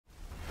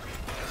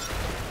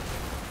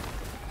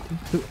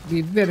to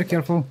be very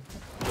careful.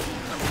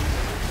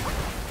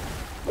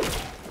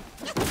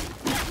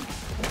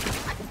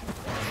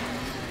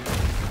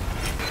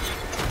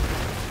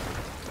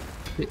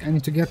 Okay, I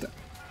need to get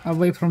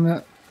away from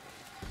the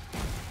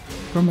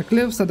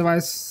cliffs,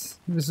 otherwise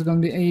this is gonna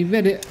be a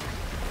very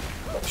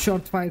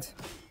short fight.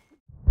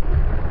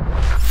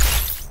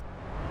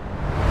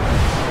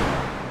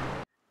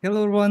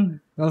 Hello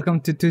everyone,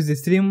 welcome to Tuesday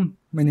stream.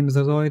 My name is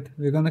Zarzoyed.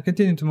 We're gonna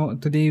continue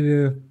today.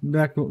 We're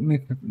back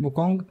with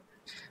Wukong.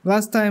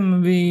 Last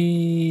time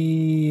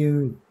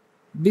we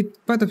beat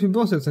quite a few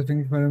bosses, I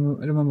think, if I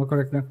remember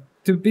correctly.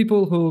 To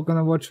people who are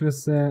gonna watch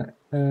this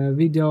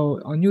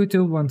video on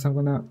YouTube once I'm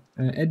gonna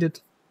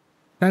edit,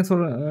 thanks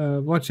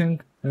for watching.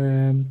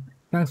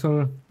 Thanks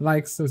for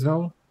likes as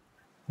well.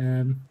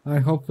 I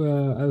hope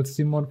I'll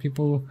see more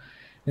people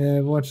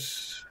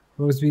watch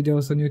those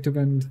videos on YouTube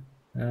and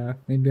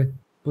maybe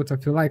put a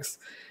few likes.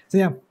 So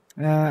yeah,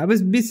 I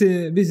was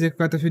busy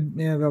quite a few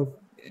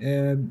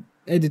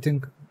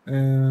editing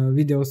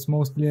videos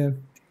mostly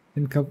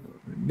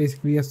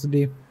basically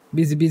yesterday.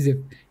 Busy.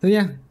 So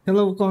yeah,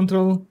 hello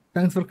Control,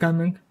 thanks for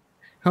coming.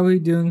 How are you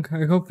doing?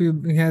 I hope you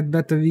had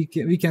better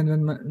weekend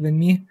than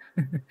me.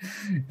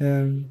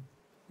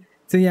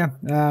 So yeah,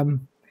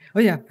 oh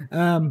yeah,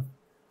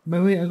 by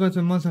the way, I got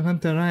a Monster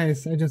Hunter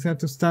Rise. I just have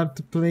to start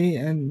to play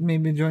and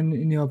maybe join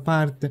in your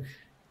part.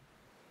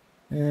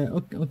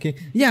 Okay,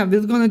 yeah,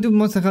 we're gonna do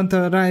Monster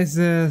Hunter Rise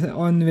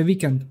on the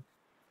weekend,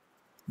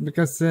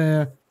 because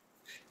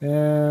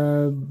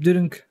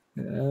during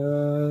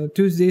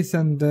Tuesdays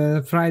and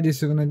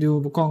Fridays we're gonna do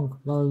Wukong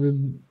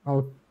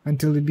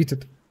until we beat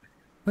it.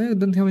 I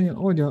don't have any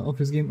audio of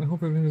this game. I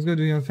hope everything is good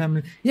with your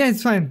family. Yeah,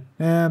 it's fine.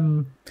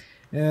 The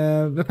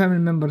family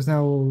members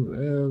now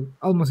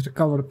almost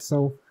recovered,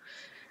 so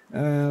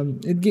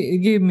it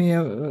gave me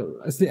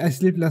a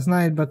sleep last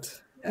night,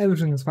 but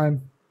everything is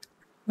fine.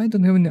 I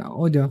don't have any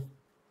audio.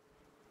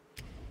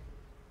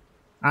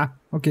 Ah,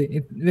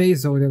 okay, there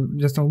is audio,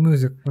 just no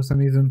music for some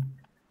reason.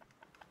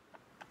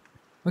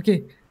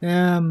 Okay,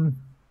 let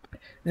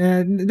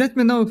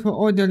me know if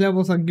audio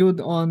levels are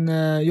good on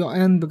your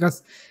end,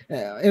 because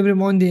every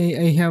Monday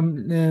I have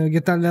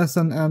guitar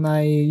lesson, and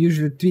I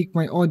usually tweak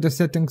my audio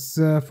settings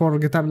for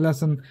guitar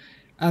lesson,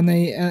 and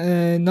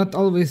I not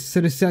always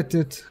reset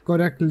it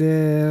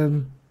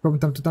correctly from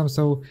time to time,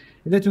 so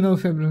let me know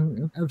if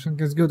everything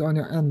is good on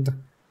your end.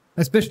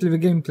 Especially the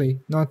gameplay,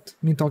 not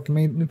me talking.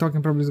 Me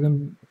talking probably is going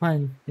to be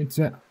fine. It's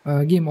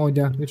game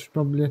audio, which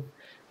probably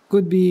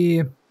could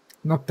be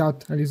knocked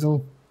out a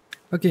little.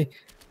 Okay,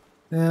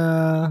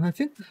 I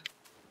think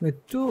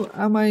with two,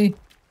 am I?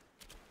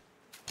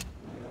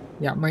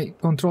 Yeah, my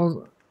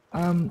controls.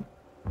 Yeah,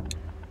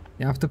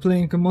 after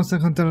playing Monster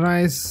Hunter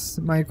Rise,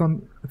 my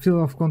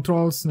feel of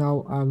controls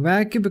now are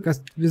wacky,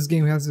 because this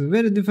game has a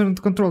very different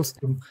control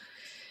scheme.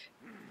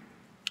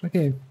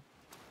 Okay,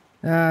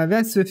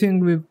 that's the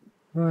thing we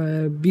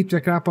beat the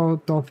crap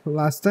out of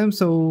last time,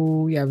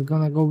 so yeah, we're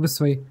gonna go this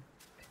way.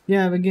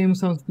 Yeah, the game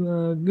sounds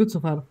good so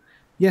far.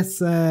 Yes,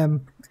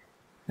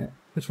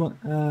 which one?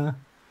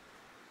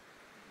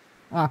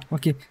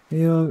 Okay,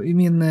 you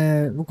mean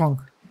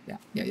Wukong? Yeah.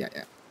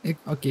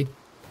 Okay.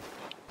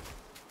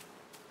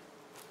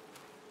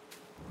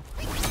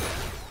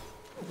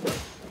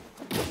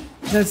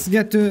 Let's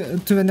get to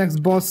the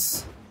next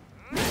boss.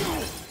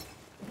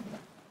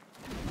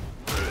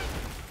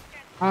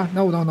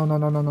 No.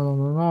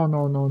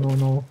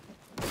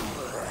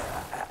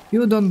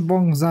 You don't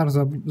bonk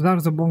Zarzo.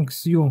 Zarzo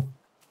bonks you.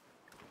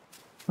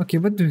 Okay,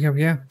 what do we have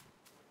here?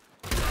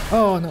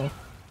 Oh no.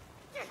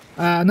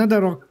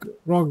 Another rock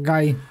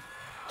guy.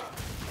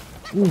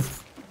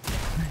 Oof.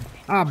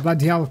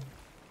 Bloody hell.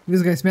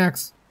 This guy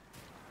smacks.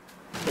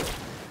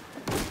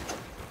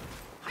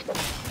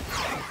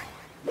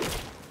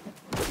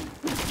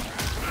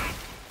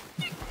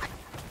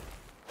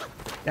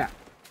 Yeah.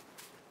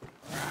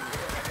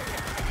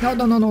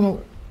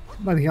 No.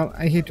 Bloody hell,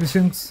 I hate these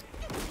things.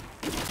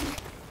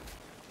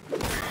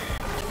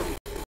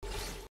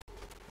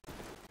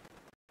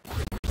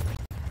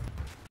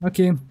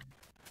 Okay.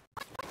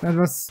 That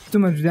was too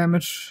much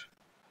damage.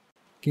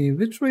 Okay,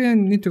 which way I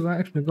need to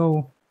actually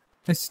go?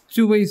 There's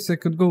two ways I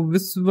could go,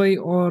 this way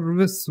or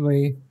this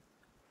way.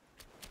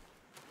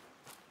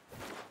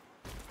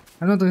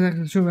 I'm not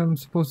exactly sure where I'm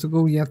supposed to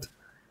go yet.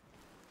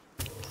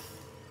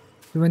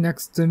 To the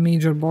next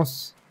major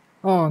boss.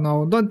 Oh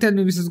no, don't tell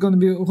me this is gonna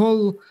be a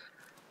whole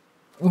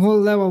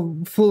level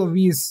full of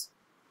these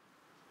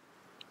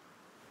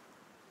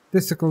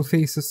testicle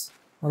faces,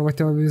 or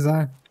whatever these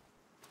are.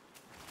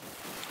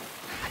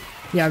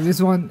 Yeah,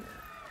 this one.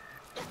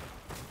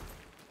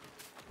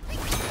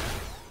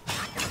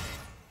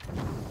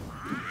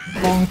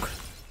 Bonk.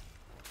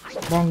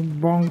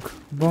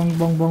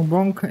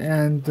 Bonk,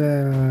 and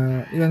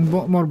even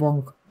more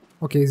bonk.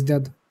 Okay, he's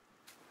dead.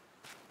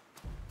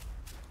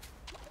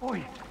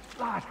 Oi,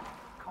 lad,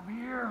 come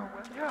here,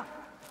 will ya?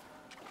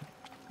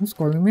 Who's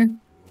calling me?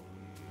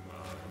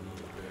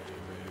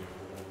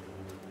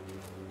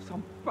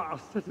 Some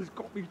bastard has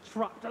got me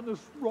trapped in this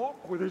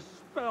rock with his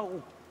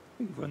spell.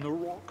 Even the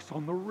rocks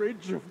on the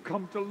ridge have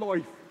come to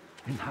life.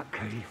 In that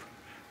cave,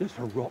 there's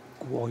a rock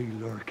guy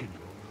lurking.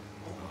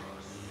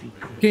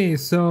 Secret. Okay,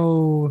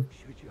 so...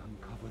 Should you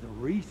uncover the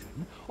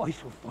reason, I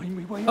shall find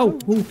my way Oh,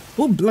 out. oh,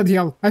 oh, bloody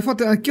hell. I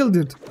thought I killed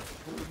it.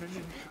 Turning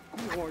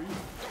into guy.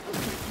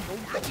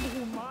 It's no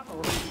small matter.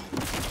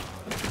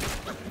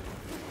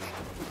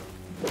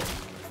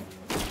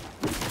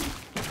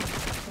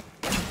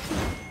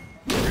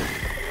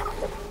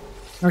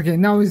 Okay,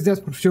 now he's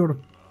dead for sure.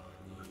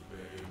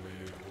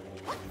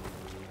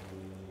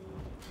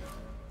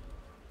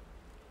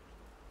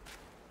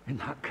 In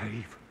that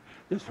cave,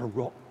 there's a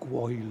rock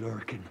guy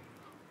lurking.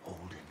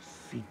 Holding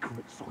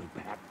secrets, I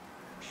bet.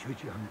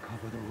 Should you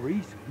uncover the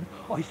reason,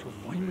 I shall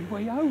find my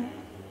way out.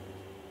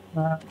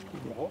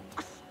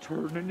 Rocks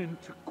turning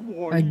into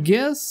guy. I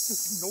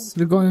guess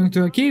we're going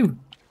to a cave.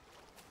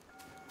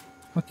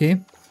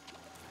 Okay.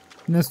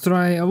 Let's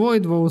try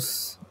avoid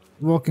those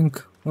walking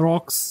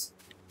rocks.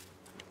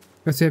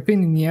 Because your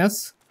opinion,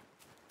 yes.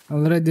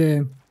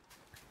 Already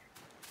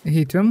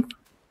hit them.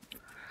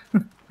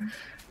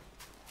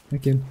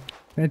 Okay.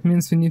 That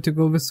means we need to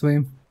go this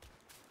way.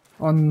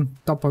 On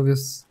top of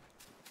this.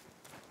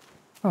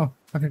 Oh,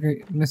 I think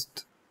I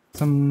missed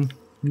some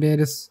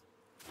berries.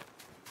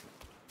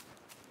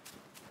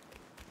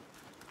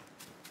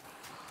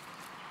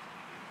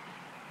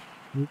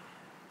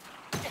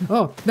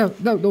 Oh, no,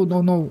 no, no,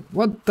 no, no.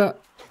 What the?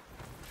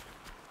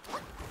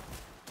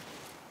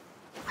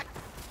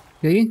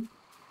 Okay.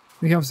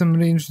 We have some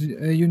ranged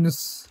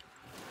units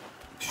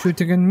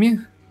shooting at me.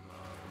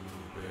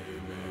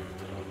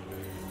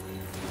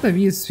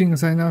 These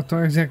things I'm not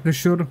exactly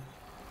sure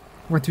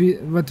what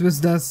this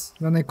does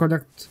when I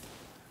collect.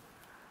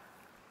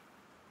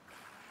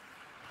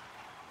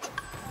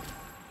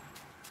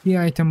 The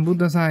item,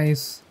 Buddha's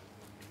eyes,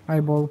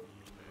 eyeball.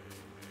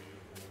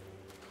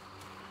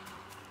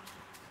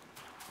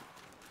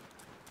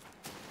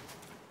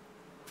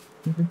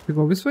 To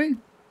go this way?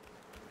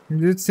 It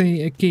did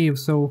say a cave,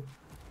 so...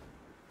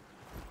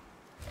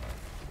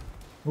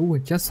 Oh, a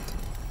chest.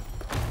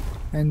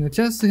 And the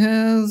chest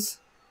has...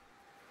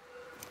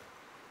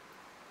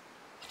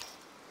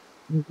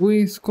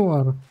 We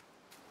score.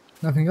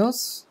 Nothing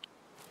else?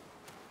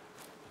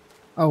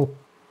 Oh.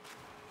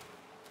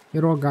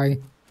 Hero guy.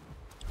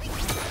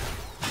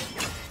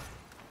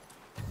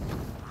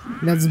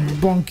 Let's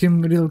bonk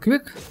him real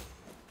quick.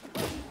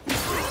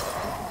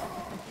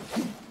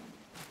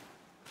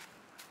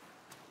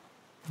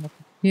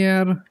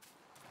 Here.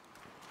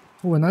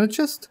 Oh, another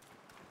chest?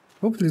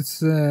 Hopefully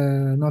it's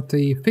not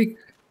a fake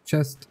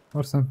chest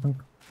or something.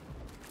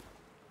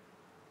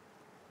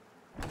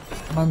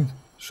 Come on,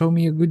 show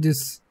me a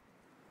goodies.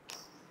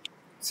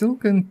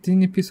 Silk and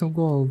tiny piece of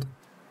gold.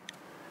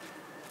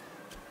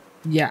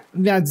 Yeah,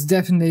 that's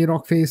definitely a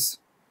rock face.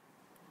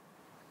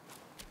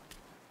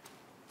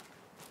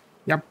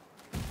 Yep.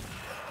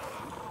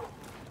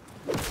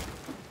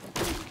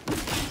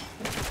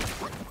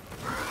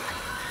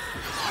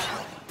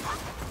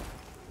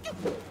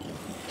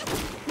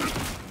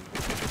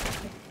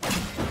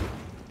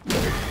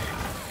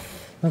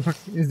 What the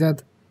fuck is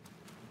that?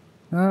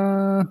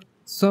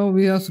 So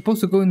we are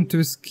supposed to go into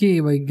this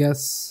cave, I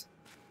guess.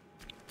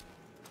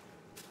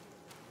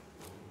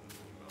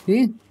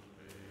 Okay.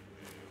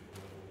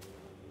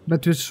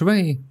 But which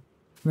way?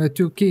 There are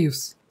two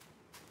caves.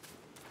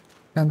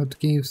 Kind of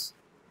caves.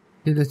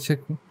 Okay, let's check.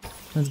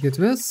 Let's get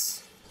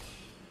this.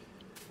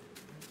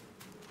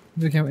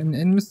 Do we have any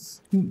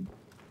enemies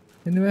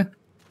anywhere?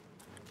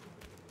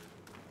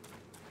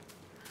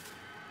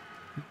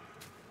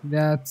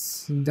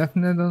 That's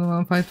definitely don't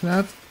want to fight for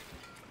that.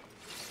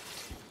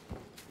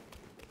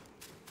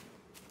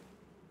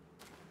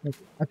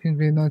 I think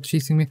they're not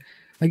chasing me.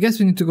 I guess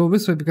we need to go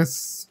this way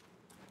because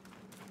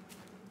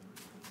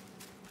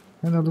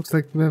and it looks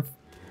like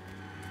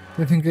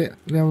I think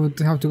we would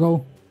have to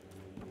go.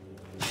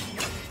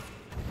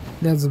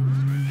 Let's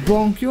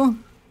bonk you.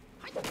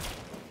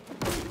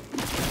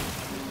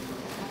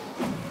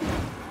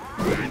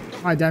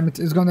 Ah, damn it,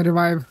 it's gonna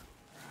revive.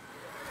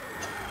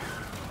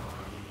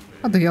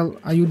 What the hell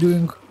are you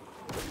doing?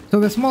 So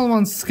the small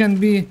ones can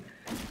be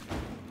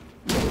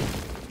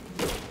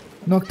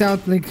knocked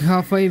out like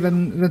halfway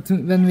when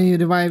we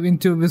revive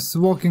into this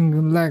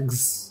walking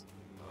legs.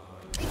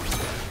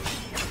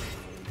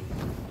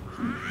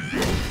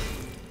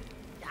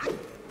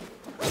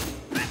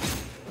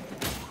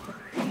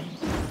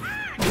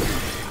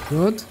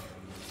 Good.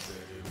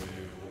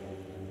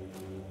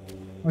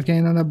 Okay,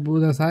 another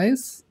Buddha's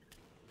eyes.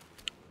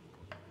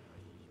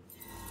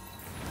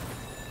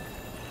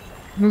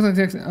 I'm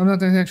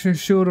not actually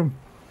sure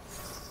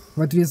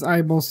what these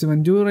eyeballs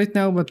even do right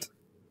now, but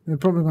we're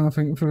probably gonna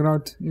figure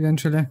out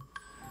eventually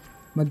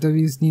what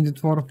these needed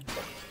for.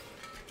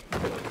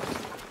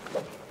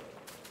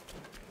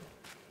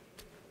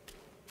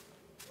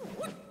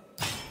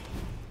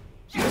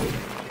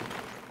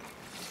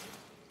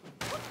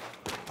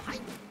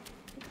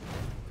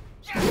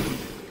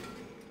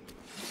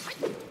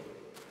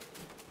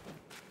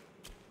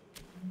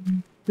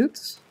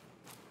 This.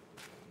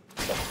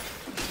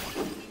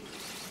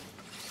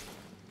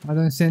 I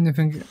don't see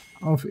anything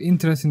of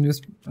interest in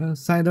this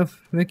side of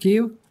the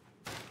cave,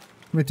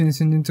 which means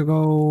you need to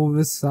go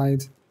this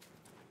side.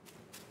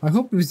 I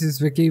hope this is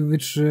the cave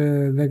which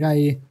the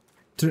guy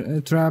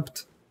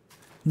trapped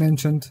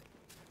mentioned.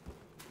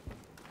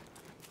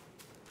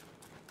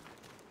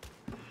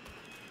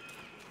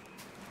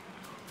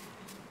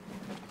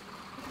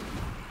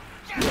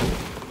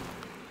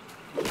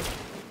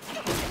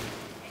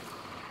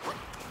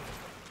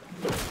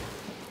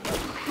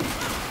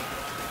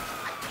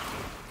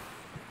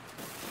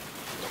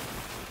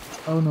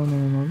 Oh no no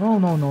no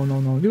no no no no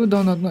no! You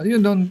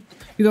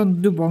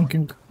don't do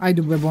bonking. I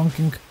do the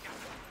bonking.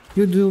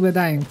 You do the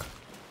dying.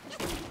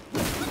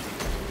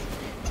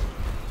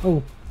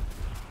 Oh.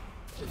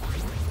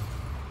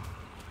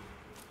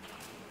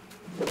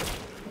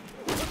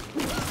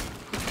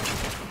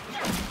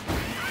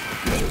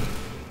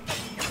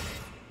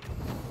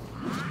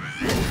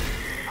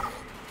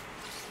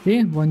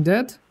 Okay, one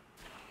dead.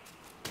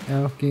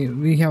 Okay,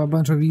 we have a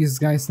bunch of these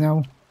guys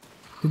now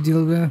to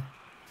deal with.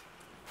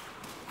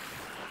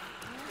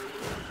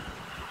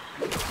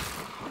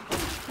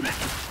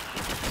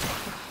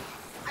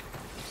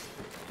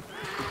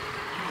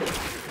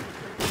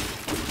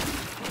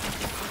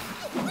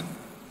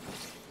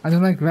 I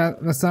don't like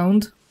the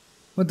sound.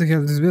 What the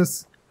hell is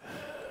this?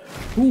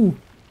 Ooh!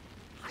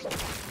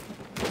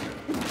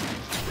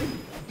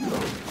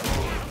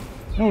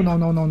 Oh no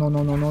no no no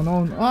no no no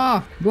no!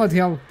 Ah! Blood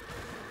hell!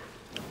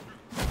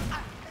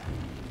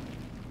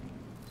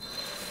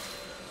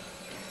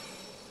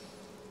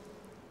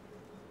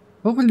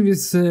 Hopefully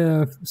this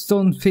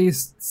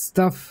stone-faced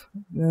stuff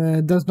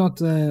does not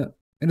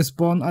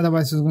respawn,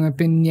 otherwise it's gonna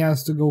pain in the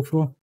ass to go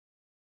through.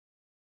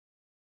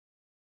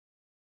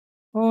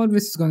 Oh,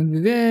 this is gonna be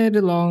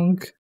very long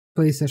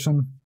play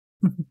session.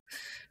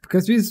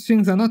 Because these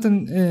things are not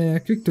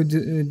quick to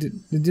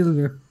deal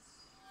with.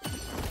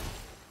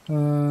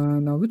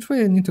 Now which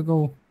way I need to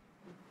go?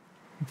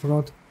 I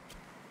forgot.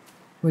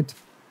 Wait,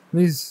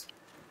 this.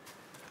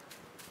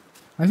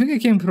 I think I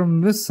came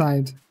from this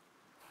side.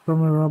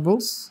 From the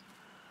rubbles.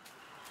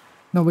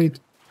 No, wait.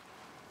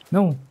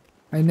 No,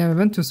 I never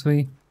went this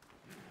way.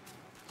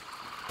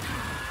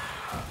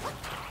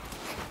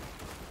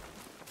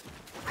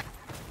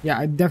 Yeah,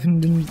 I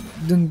definitely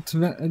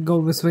didn't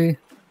go this way.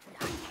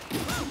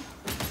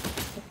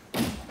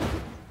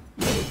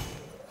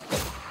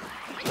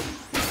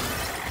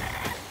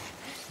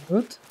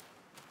 Good.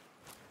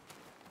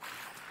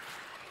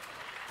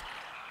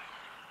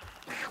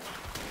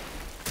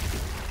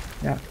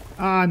 Yeah.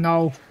 Ah,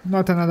 no,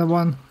 not another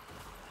one.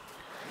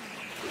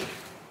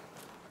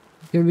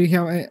 Here we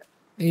have a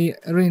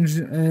ranged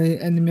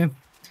enemy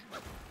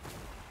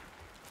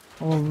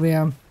over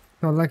there.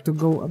 So I'd like to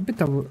go a bit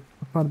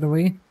farther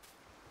away.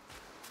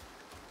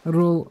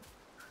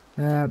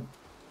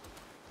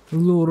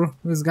 Lure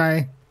this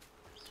guy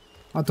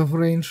out of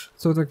range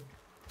so that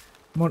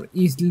more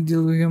easily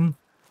deal with him.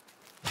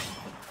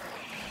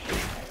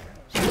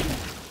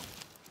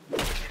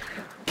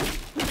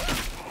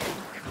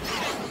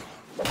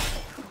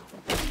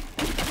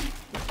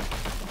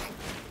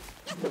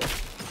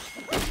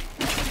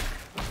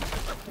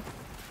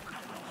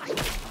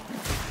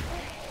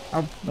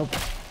 Oh, nope.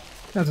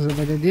 That was a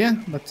bad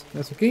idea, but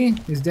that's okay.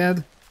 He's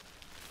dead.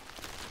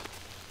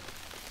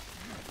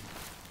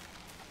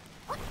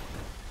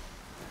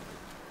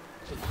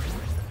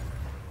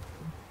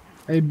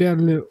 I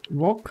barely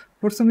walk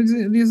for some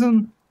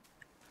reason.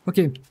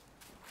 Okay.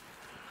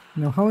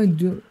 Now how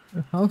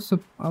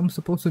I'm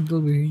supposed to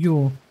deal with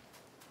you?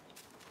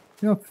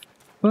 You're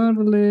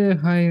fairly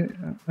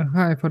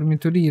high for me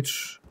to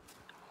reach.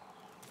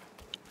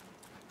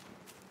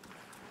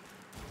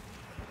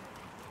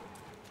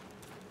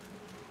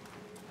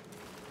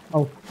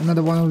 Oh,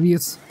 another one of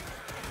these.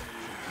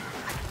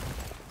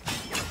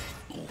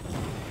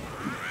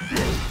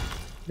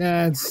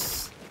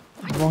 That's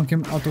bonk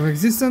him out of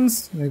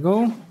existence. There you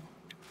go.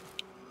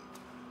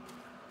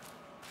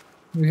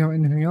 Do we have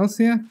anything else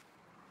here?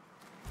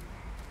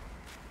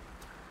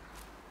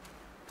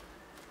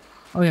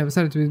 Oh yeah,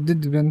 besides we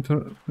did went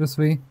this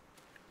way.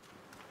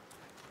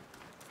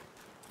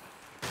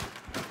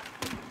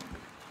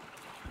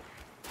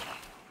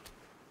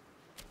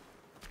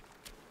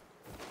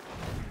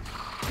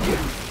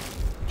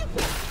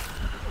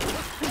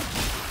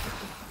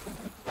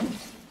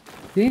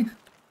 Okay.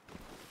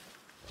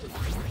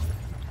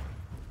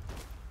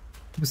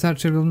 This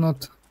archer will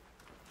not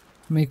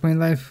make my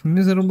life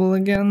miserable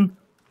again.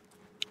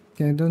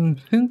 Okay, I don't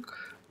think.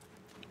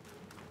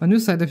 On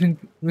this side, I think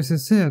this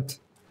is it.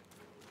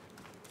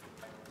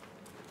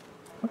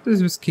 What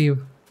is this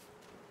cave?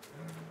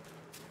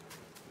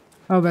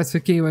 Oh, that's the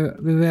cave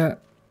we were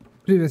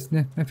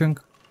previously, I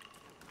think.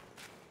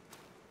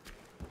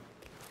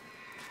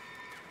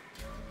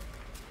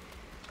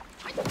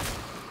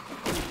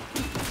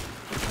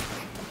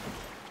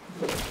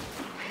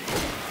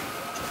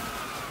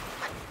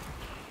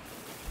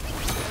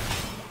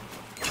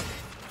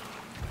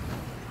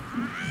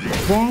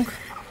 Bonk.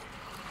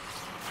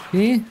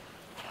 Okay.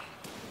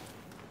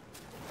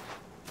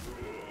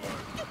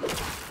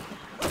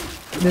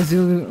 Let's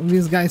deal with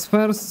these guys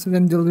first,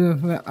 then deal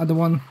with the other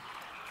one.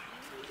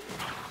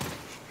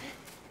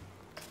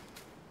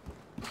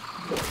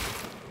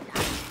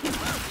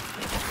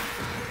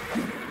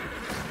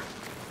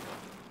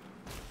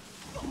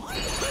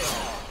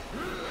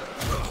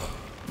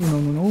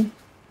 No.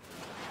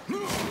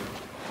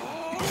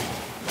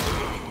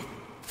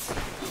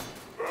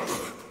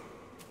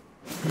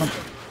 Come on.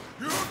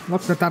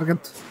 What's the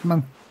target? Come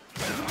on.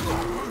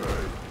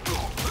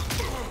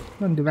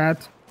 Don't do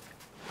that.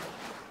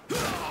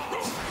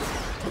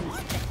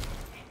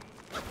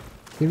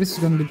 Okay, this is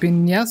gonna be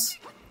pain, yes.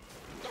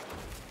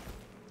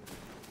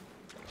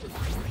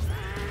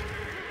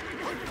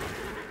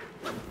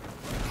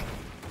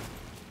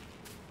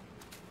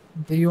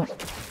 Okay, you.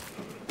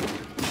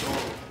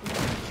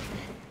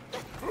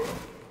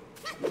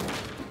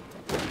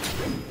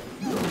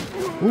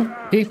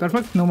 Okay,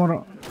 perfect. No more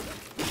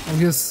of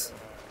his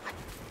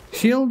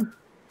shield.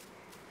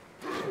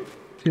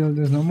 Shield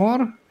is no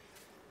more.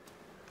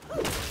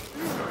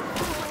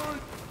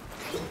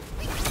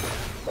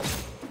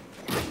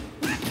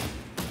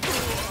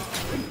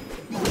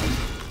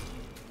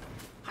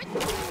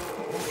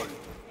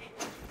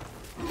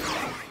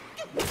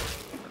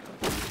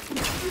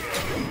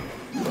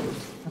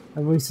 I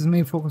waste his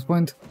main focus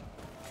point.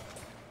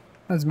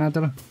 Doesn't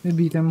matter. We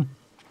beat him.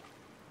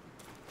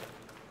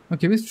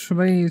 Okay, which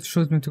way it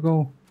shows me to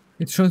go?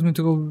 It shows me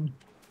to go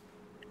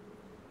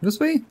this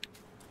way?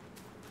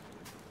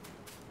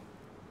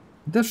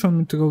 It does show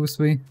me to go this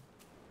way.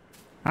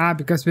 Ah,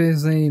 because there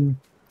is a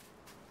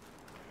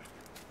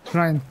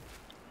shrine.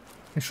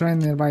 A shrine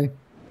nearby.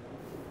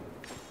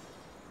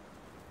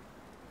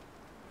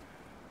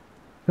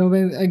 So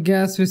I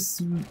guess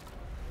with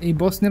a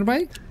boss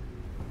nearby?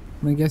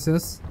 My guess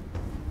is.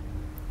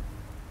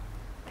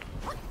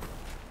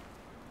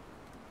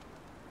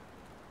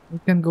 We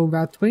can go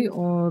that way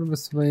or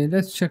this way.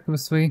 Let's check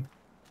this way.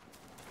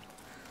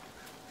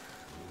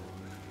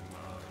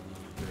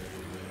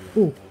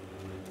 Oh,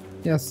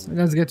 yes,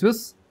 let's get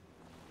this.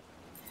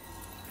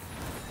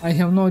 I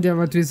have no idea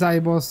what this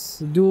boss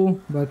do,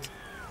 but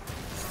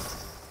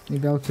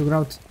maybe I'll figure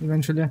out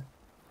eventually.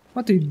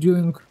 What are you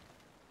doing?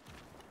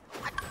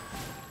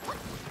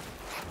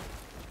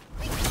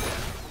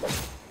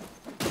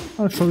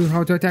 I'll show you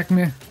how to attack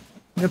me.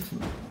 Yep.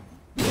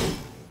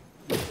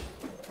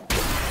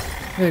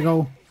 There you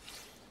go.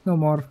 No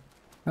more.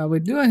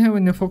 Wait, do I have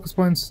any focus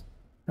points?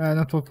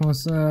 Not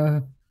focus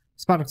points,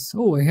 sparks.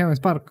 Oh, I have a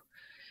spark.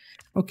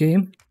 Okay.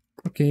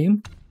 Okay.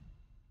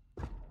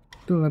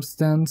 Pillar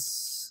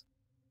stance.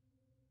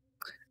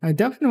 I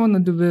definitely want to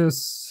do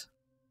this.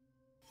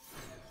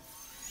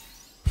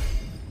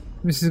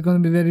 This is gonna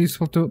be very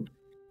useful to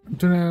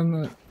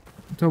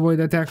avoid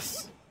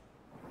attacks.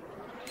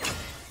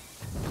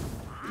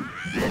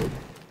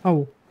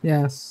 Oh,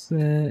 yes.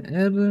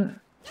 R.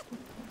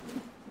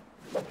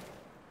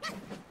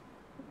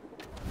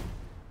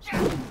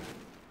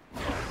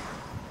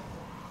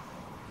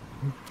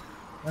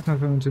 That's not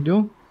what I want to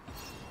do.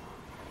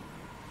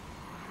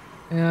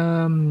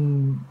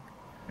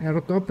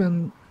 Arrow top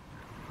and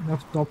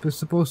left top is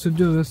supposed to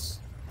do this.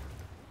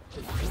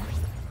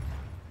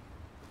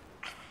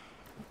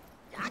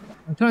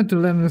 I'm trying to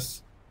learn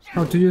this,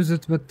 how to use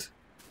it, but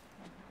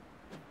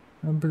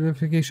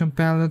amplification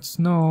pallets,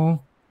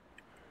 no.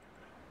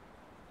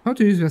 How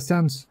to use the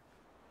stance?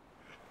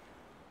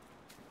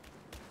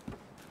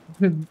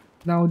 Could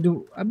now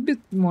do a bit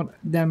more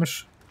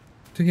damage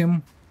to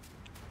him,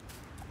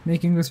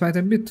 making this fight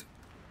a bit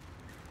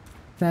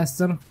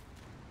faster.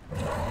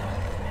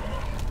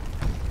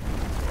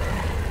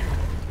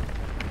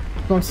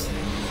 Of course,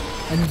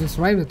 I need to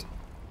survive it.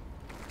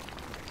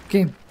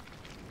 Okay.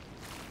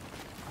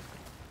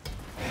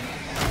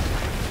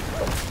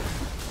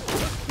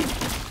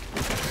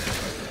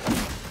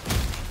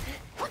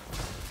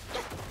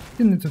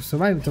 You need to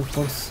survive it, of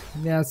course.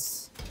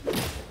 Yes.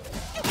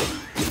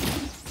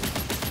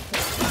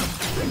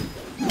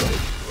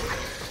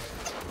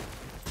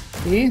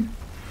 Okay.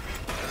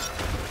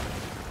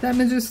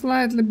 Damage is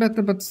slightly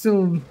better, but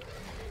still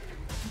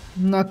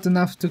not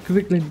enough to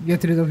quickly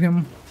get rid of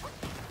him.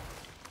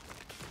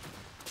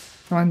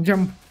 Come on,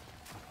 jump.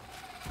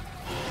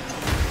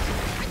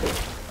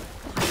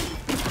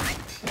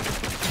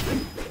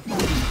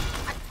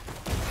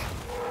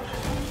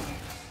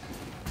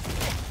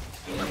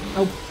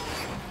 Oh.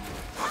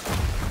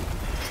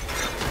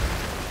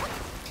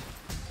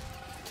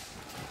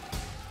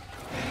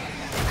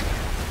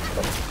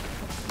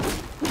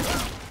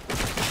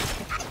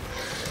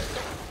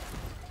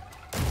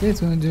 Okay,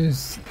 it's gonna do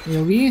this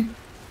AoE.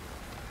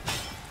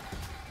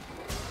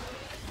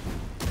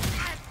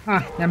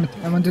 Ah, damn it.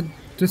 I wanted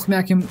to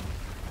smack him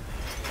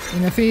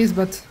in the face,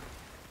 but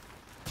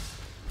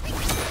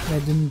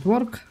that didn't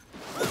work.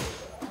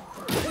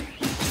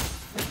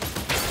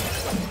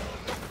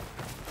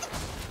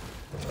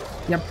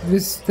 Yep,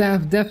 this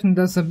staff definitely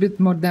does a bit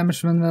more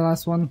damage than the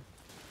last one.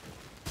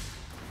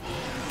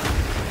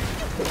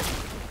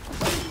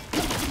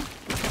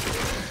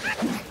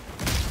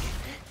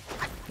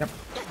 Yep,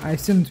 I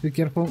still need to be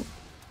careful.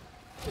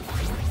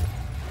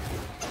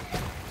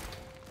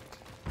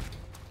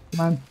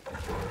 on.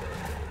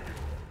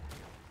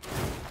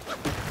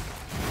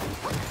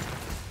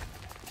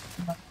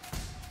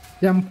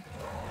 Jump.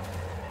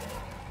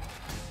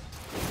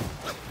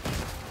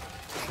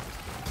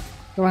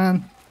 Come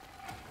on.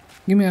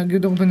 Give me a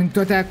good opening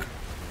to attack.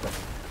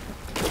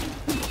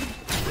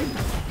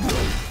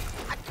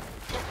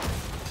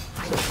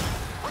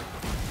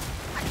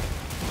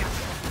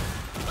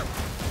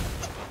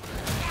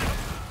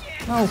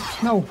 No,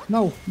 no,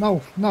 no,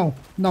 no, no,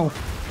 no.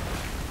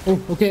 Oh,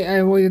 okay, I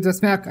avoided the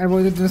smack. I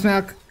avoided the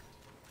smack.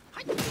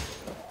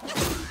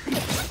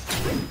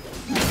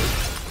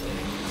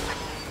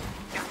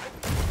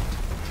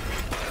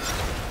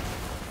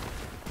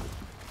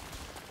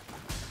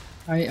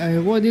 I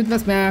avoided the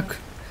smack,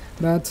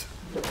 but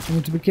I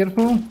need to be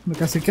careful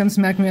because he can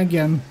smack me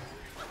again.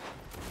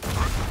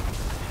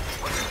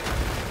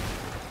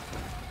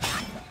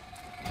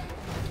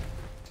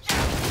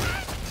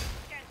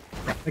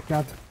 Like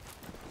that.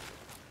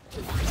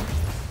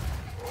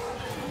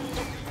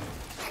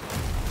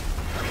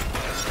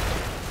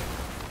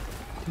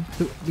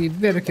 To be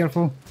very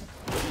careful.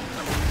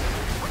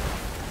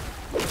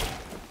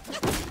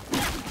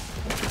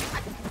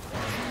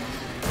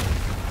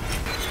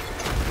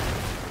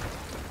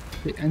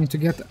 Okay, I need to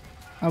get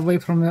away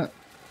from the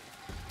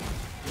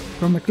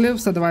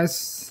cliffs,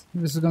 otherwise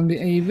this is gonna be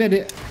a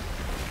very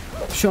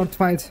short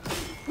fight.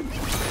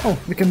 Oh,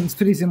 we can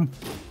freeze him.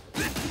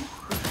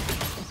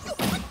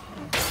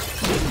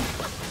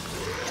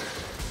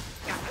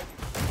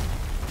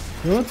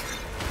 Good.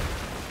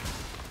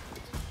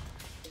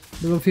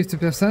 Level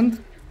 50%.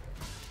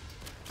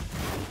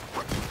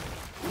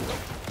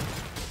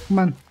 Come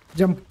on,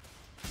 jump.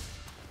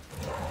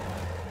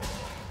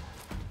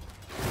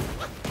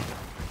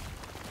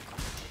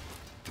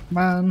 Come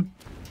on.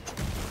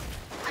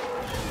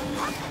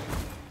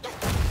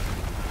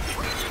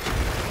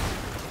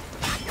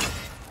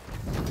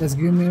 Let's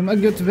give him a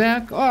good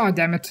whack. Oh,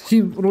 damn it.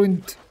 He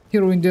ruined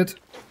it.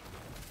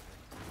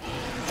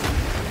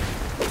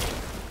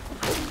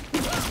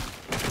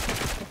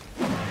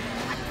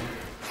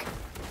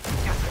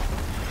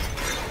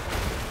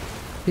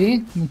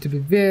 Okay, need to be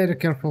very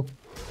careful.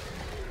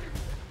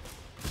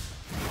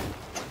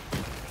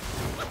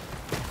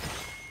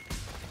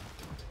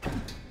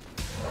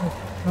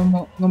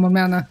 No more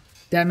mana.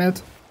 Damn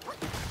it.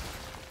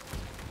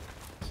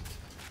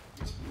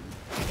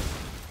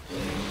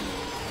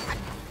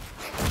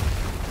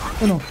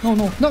 Oh no, no,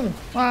 no, no!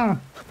 Ah!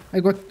 I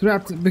got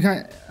trapped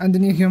behind,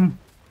 underneath him.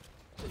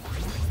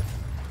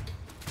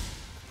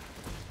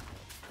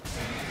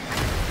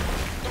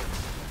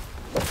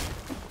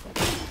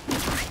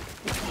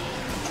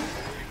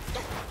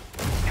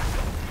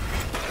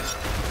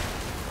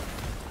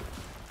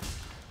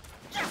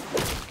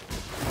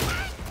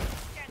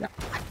 Yeah,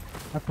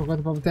 I forgot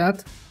about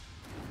that.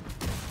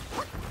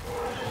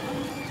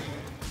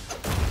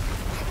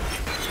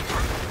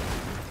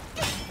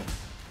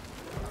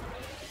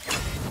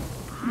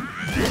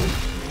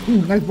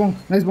 Ooh, nice bonk,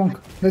 nice bonk,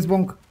 nice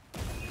bonk.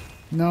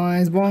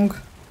 Nice bonk.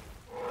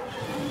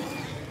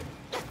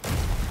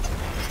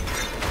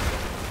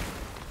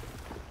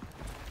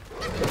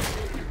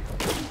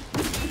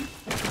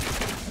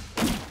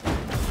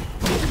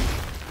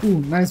 Ooh,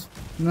 nice,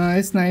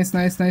 nice, nice,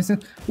 nice, nice.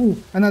 Ooh,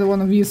 another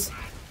one of these.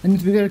 I need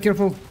to be very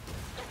careful.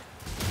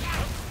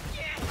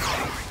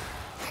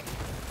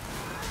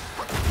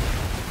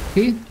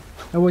 Okay,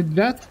 avoid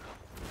that.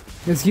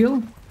 Let's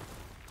heal.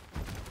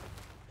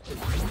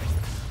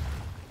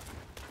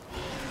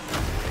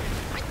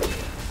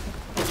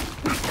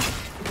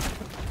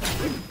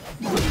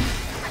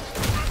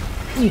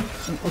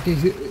 Okay,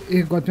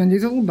 he got me a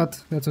little,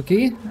 but that's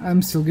okay.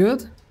 I'm still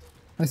good.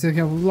 I still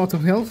have a lot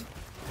of health.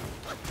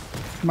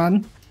 Come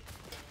on.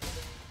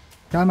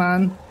 Come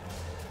on.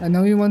 I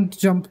know you want to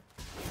jump.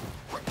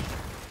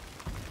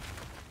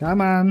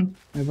 Come on.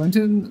 I want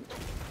to...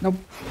 Nope.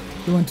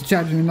 You want to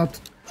charge me, not...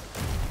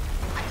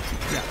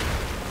 Yeah.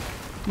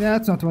 Yeah,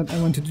 that's not what I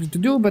wanted you to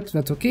do, but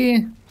that's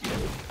okay.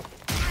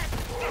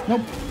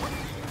 Nope.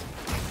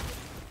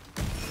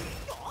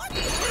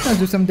 Let's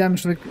do some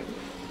damage like...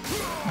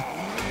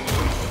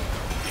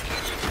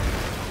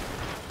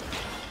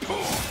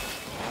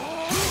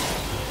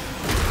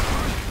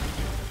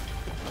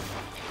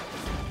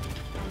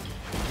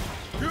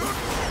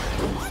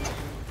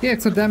 Okay,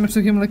 extra damage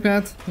to him like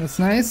that. That's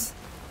nice.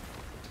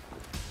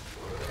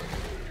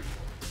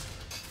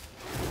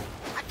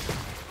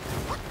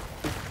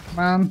 Come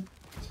on.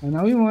 I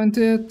know you want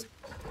it.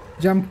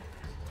 Jump.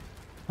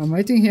 I'm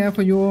waiting here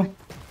for you.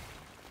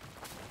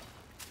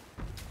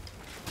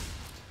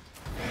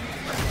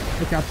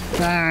 Pick up.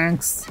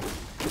 Thanks.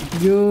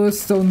 You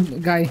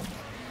stone guy.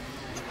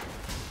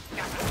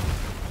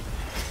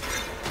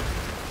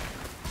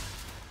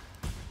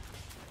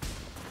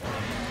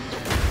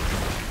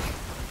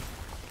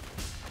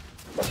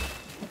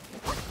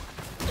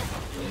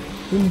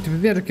 We need to be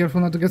very careful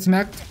not to get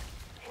smacked.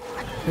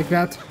 Like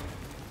that.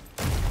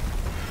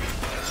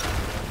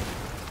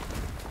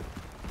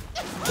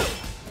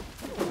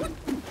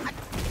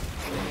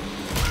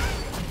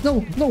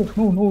 No, no,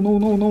 no, no, no,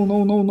 no, no,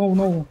 no, no, no,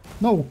 no,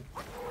 no.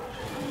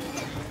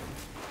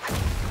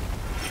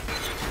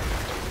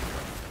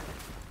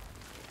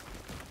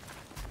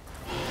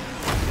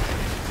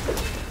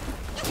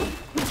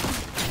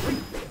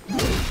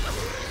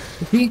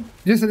 See?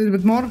 Just a little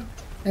bit more,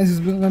 and he's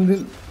gonna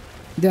be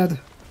dead.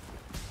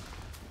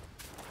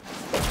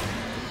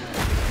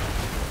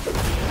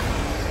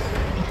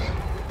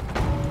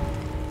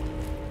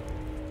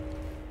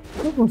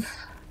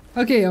 Oof.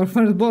 Okay, our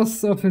first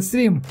boss of the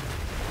stream.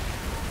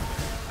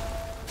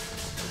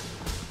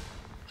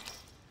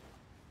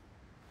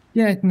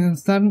 Yeah, it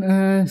means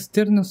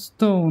Stern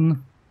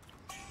Stone.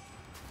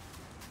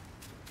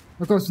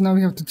 Of course, now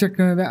we have to check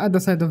the other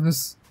side of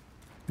this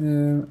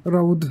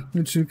road,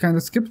 which we kind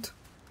of skipped.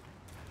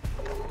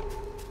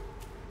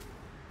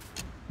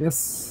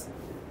 Yes,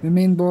 the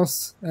main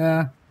boss,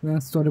 the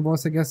story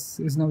boss, I guess,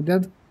 is now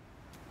dead.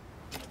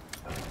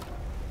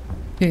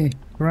 Okay,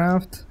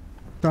 craft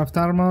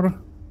armor.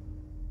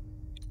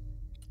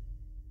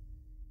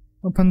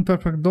 Open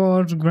perfect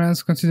dodge,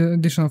 grants consider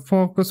additional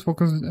focus.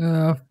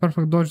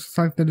 Perfect dodge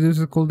slightly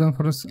reduces cooldown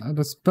for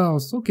other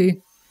spells.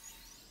 Okay,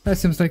 that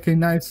seems like a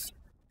nice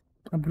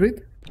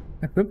upgrade.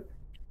 Equip.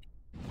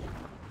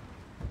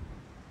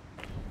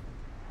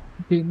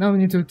 Okay, now we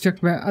need to check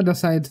the other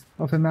side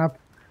of the map,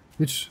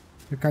 which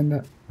we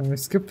kinda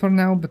skipped for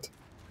now, but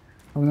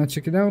I wanna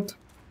check it out.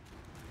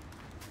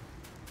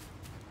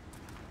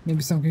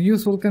 Maybe something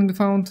useful can be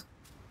found.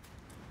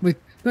 Wait,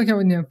 don't have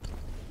any.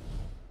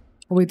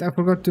 Oh wait, I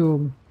forgot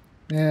to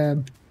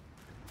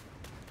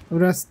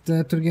rest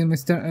to regain my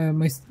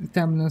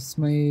stamina,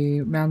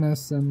 my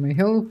manas, and my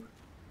health.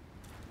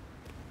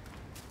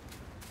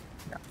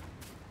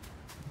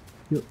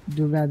 Yeah.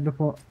 Do that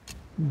before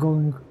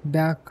going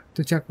back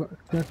to check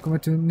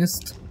what we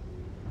missed.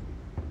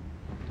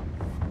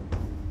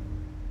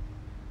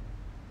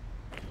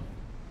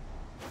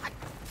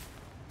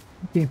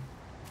 Okay.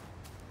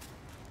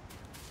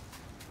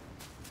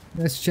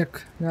 Let's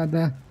check the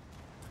other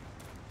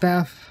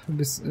path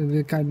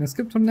we kinda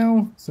skipped for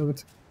now, so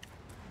that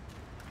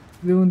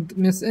we won't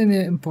miss any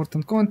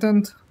important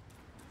content.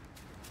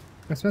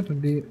 Because that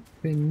would be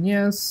pain,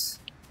 yes.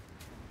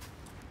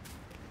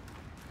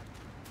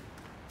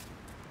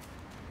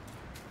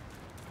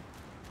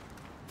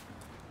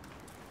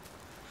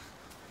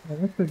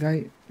 That's the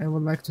guy I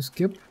would like to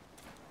skip.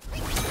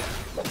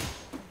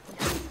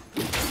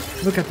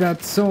 Look at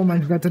that, so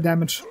much better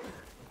damage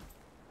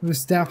with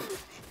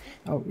staff.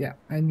 Oh yeah,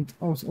 I need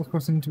also, of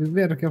course, I need to be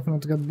very careful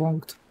not to get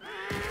bonked.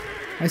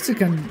 I'm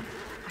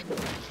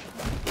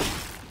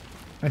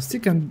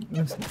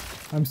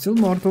still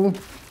mortal.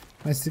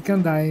 I still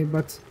can die,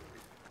 but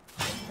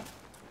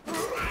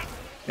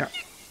yeah.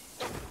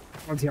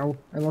 Bloody hell,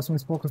 I lost my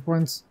focus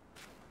points.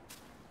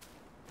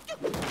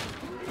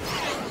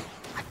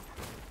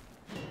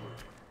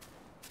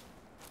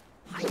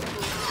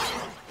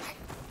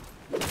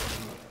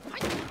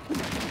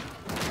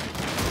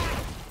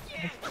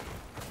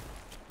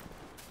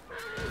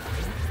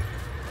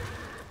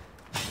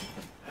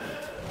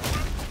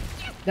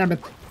 Damn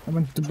it, I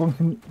wanted to bonk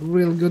him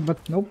real good, but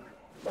nope.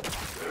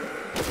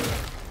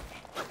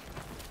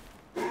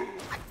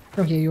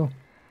 Come here, you.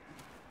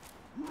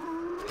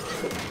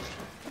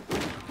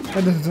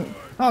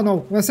 Oh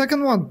no, the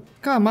second one!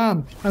 Come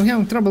on! I'm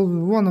having trouble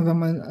with one of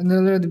them and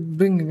already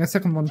bringing a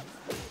second one.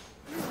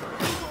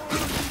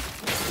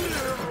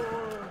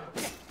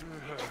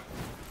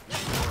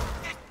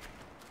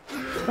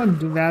 Don't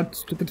do that,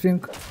 stupid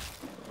thing.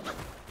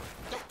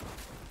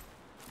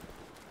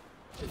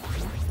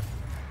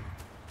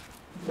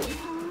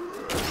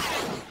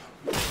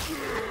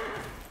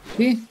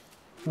 See?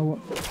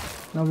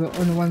 Now the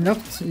only one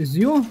left is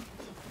you.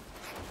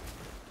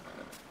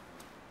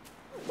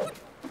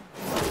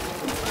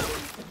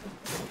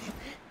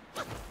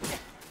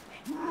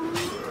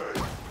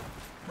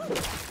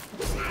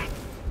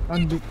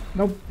 Undo.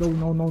 Nope.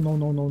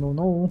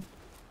 No.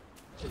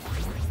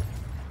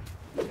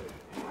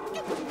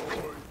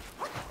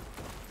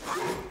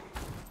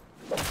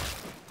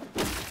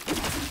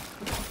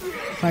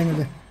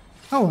 Finally.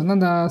 Oh,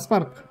 another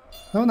spark.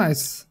 Oh,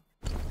 nice.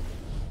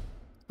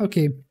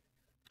 Okay.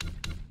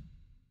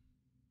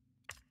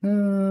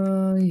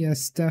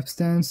 Yes, staff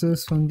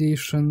stances,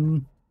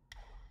 foundation.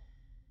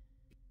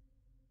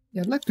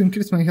 Yeah, I'd like to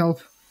increase my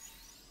health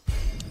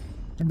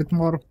a bit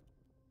more.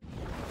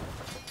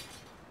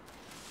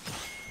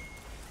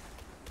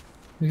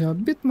 We have a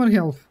bit more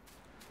health.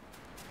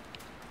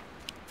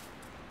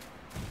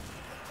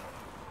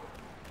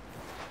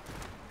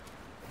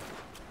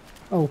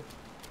 Oh.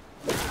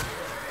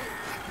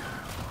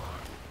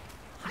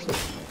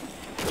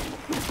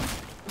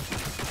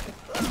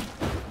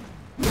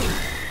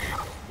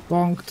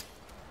 Bonked.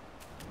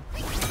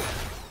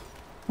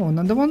 Oh,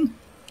 another one?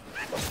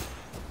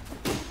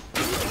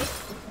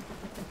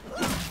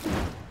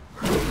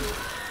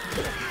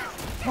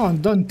 Oh,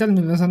 don't tell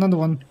me there's another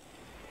one.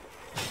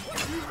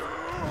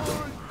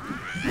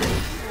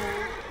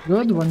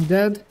 Good, one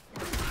dead.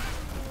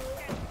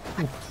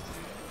 Oh.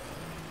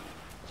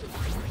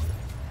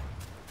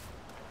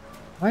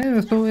 Why are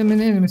there so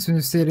many enemies in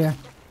this area?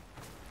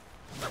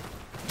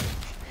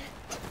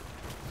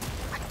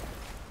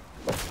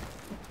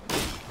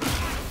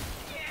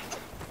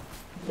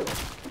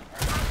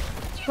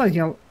 Bloody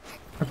hell,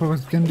 I forgot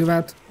you can do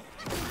that.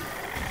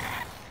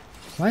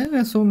 Why are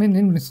there so many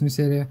enemies in this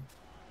area?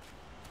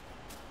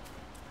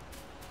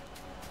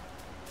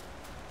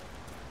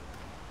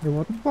 The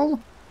waterfall?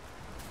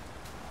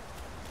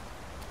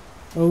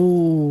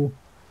 Oh.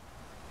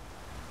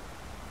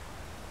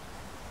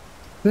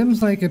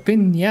 Seems like a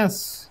pin,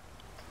 yes.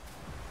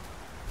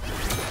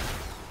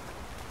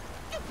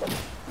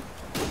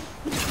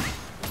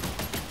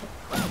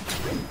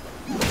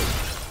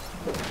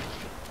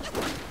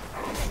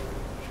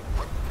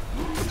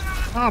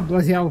 Ah,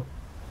 bloody hell.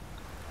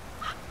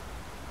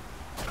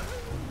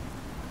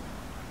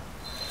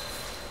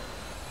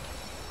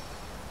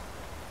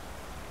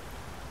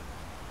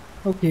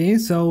 Okay,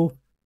 so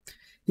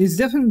it's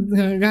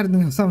definitely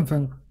regarding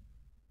something.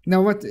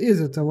 Now, what is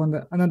it? I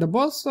wonder, another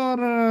boss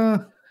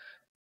or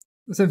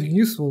something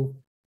useful?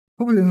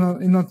 Probably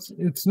not.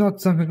 It's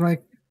not something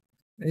like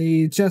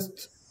a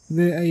chest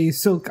with a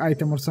silk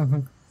item or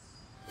something.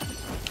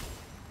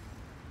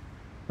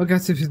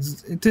 Because if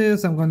it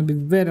is, I'm gonna be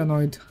very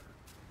annoyed.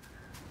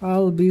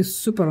 I'll be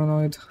super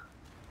annoyed.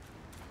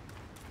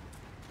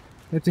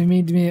 That it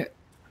made me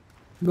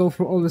go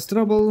through all this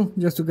trouble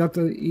just to get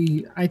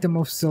a item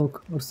of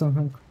silk or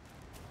something.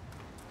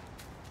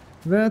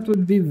 That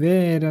would be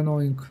very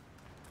annoying.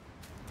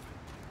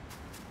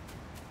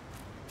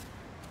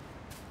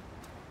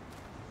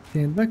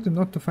 Okay, I'd like to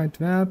not to fight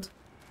that.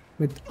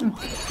 Wait.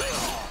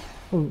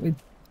 Oh, wait.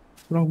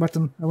 Wrong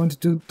button. I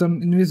wanted to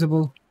turn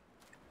invisible.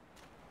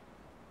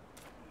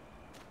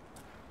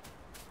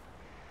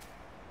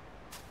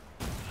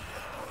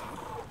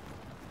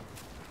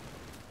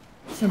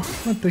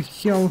 What the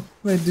hell?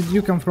 Where did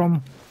you come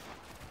from?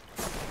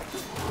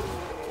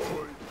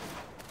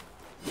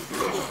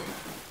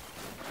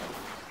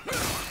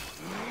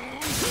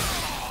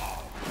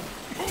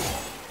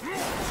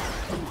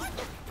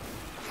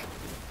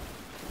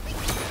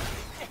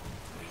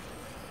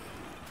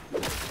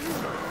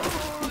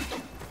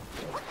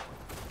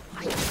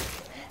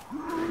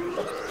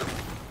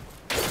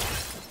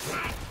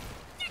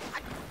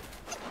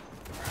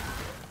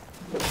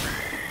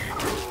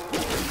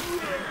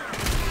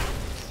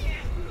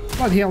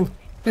 What the hell?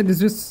 Where does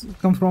this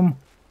come from?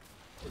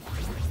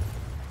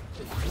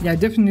 Yeah, I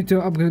definitely need to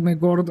upgrade my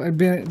gourd. I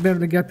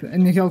barely get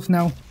any health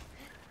now.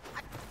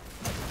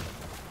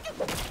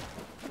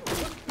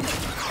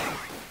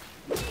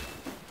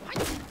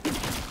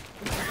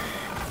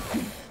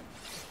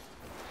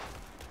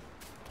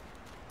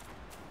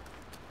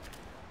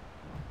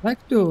 I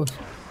like to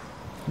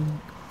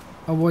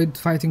avoid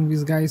fighting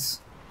these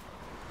guys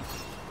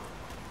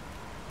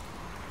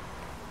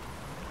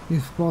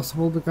if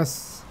possible,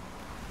 because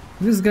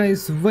this guy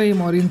is way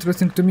more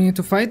interesting to me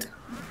to fight.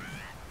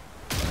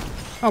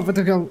 Oh, what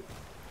the hell?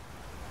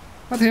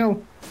 What the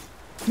hell?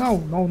 No,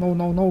 no, no,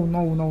 no, no,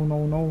 no, no,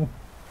 no, no.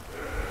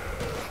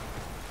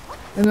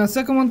 And the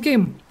second one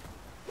came.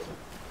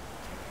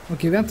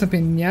 Okay, that's a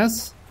pain,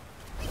 yes.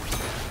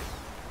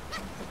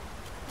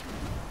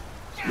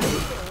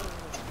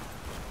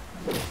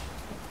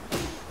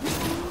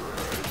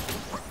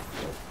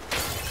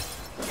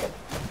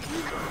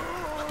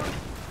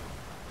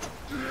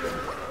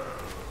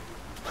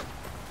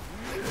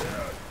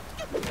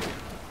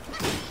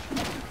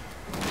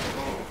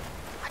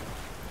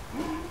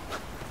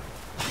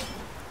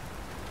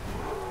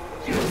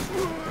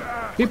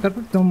 Okay,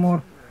 perfect, no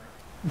more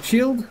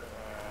shield.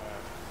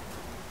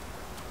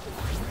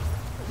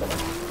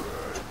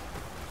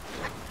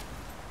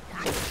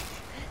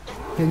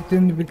 Okay,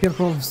 then be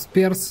careful of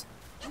spears.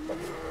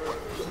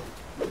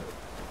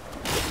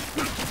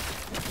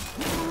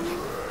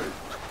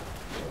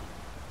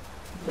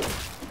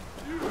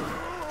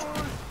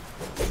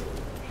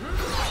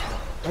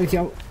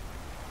 Okay.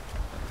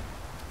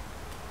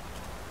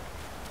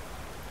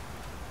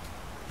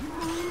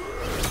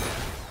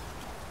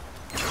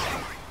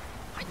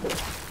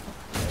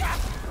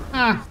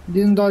 Ah,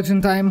 didn't dodge in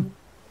time.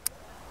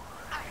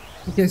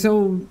 Okay,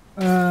 so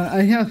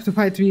I have to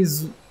fight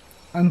these,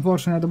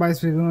 unfortunately,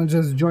 otherwise we're gonna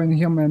just join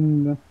him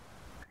and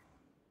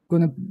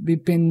gonna be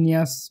pain,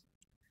 yes.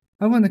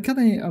 I wonder, can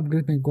I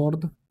upgrade my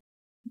gourd?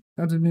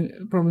 That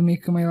would probably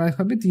make my life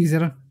a bit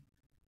easier,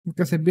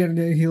 because I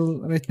barely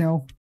heal right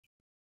now.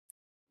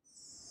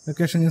 The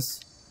question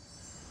is,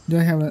 do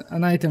I have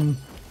an item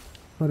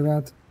for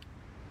that?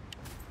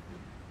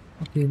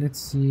 Okay, let's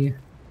see.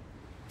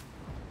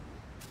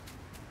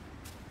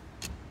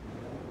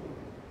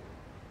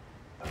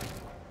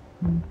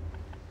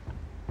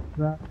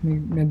 That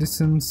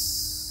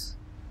medicines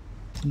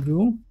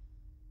brew.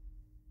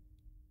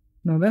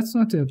 No, that's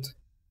not it.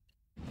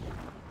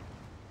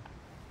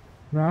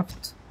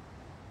 Craft.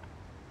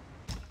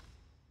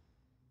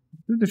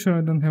 Pretty sure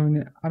I don't have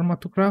any armor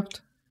to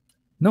craft.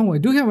 No, I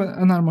do have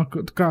an armor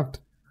to craft.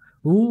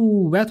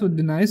 Ooh, that would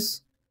be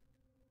nice.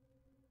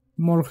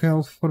 More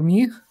health for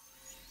me.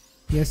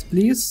 Yes,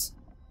 please.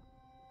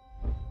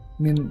 I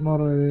mean,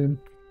 more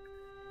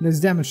less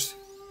damage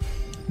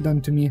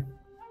done to me.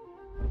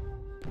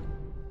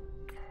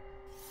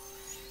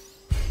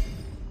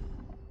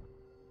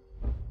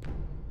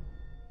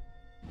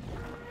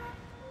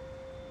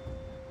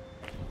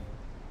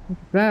 Look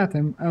at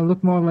that, I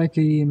look more like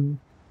a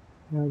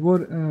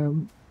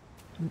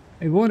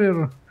a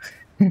warrior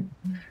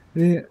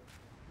with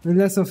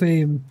less of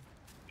a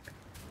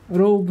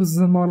robes,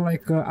 more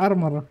like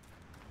armor.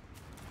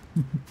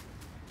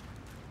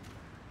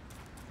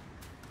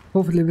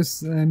 Hopefully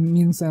this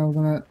means I'm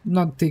gonna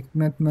not take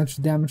that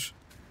much damage.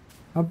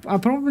 I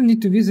probably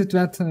need to visit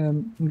that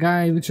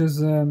guy which is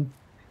who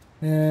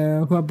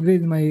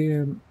upgraded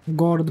my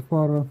gourd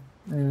for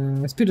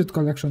spirit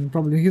collection.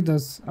 Probably he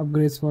does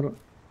upgrades for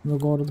the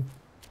gourd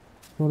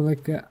for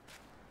like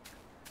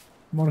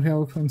more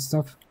health and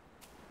stuff.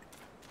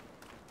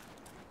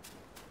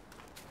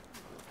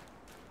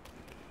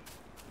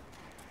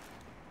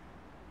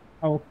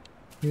 Oh,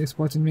 he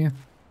spotted me.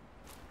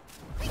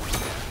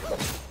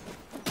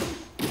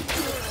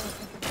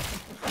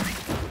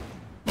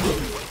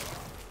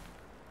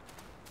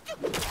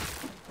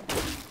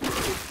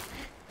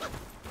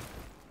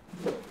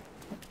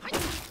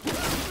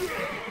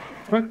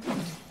 Fuck.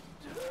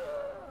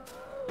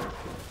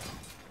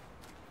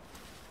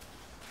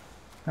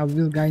 Now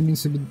this guy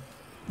needs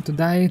to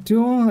die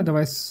too,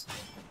 otherwise.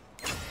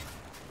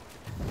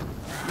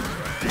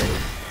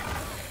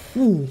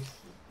 Ooh,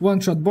 one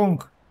shot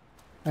bonk.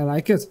 I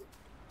like it.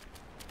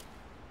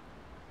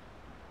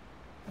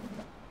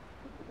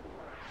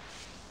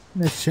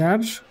 Let's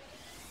charge.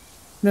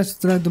 Let's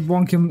try to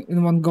bonk him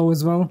in one go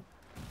as well.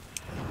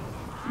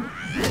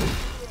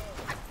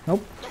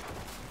 Nope.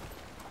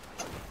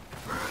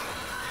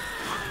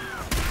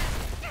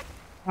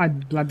 Ah,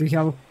 bloody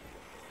hell.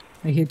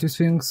 I hate these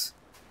things.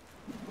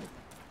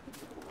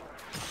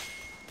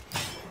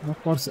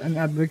 Of course, an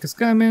ad break is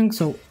coming,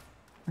 so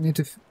I need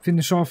to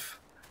finish off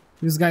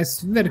these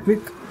guys very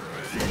quick.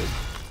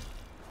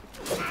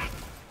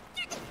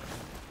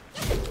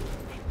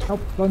 Oh,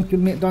 don't kill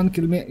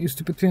me, you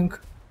stupid thing.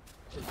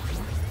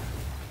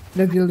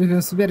 Let's deal with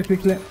this very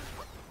quickly.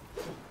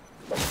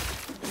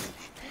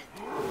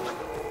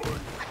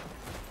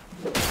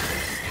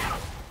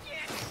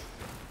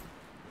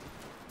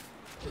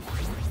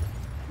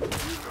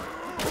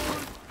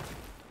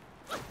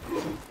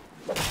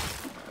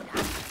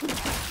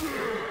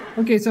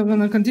 Okay, so I'm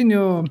gonna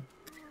continue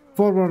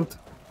forward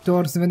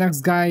towards the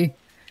next guy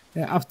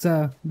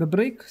after the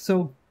break.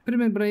 So,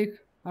 3-minute break.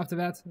 After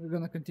that, we're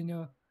gonna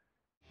continue.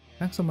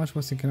 Thanks so much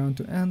for sticking around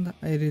to end.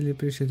 I really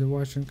appreciate you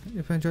watching.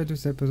 If you enjoyed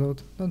this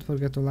episode, don't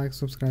forget to like,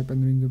 subscribe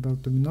and ring the bell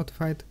to be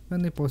notified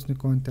when I post new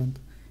content.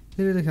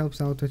 It really helps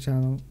out the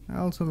channel. I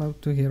also love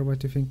to hear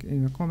what you think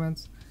in the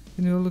comments.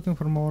 If you're looking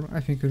for more,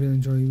 I think you will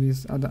enjoy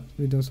these other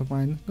videos of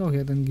mine. Go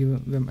ahead and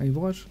give them a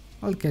watch.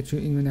 I'll catch you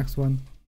in the next one.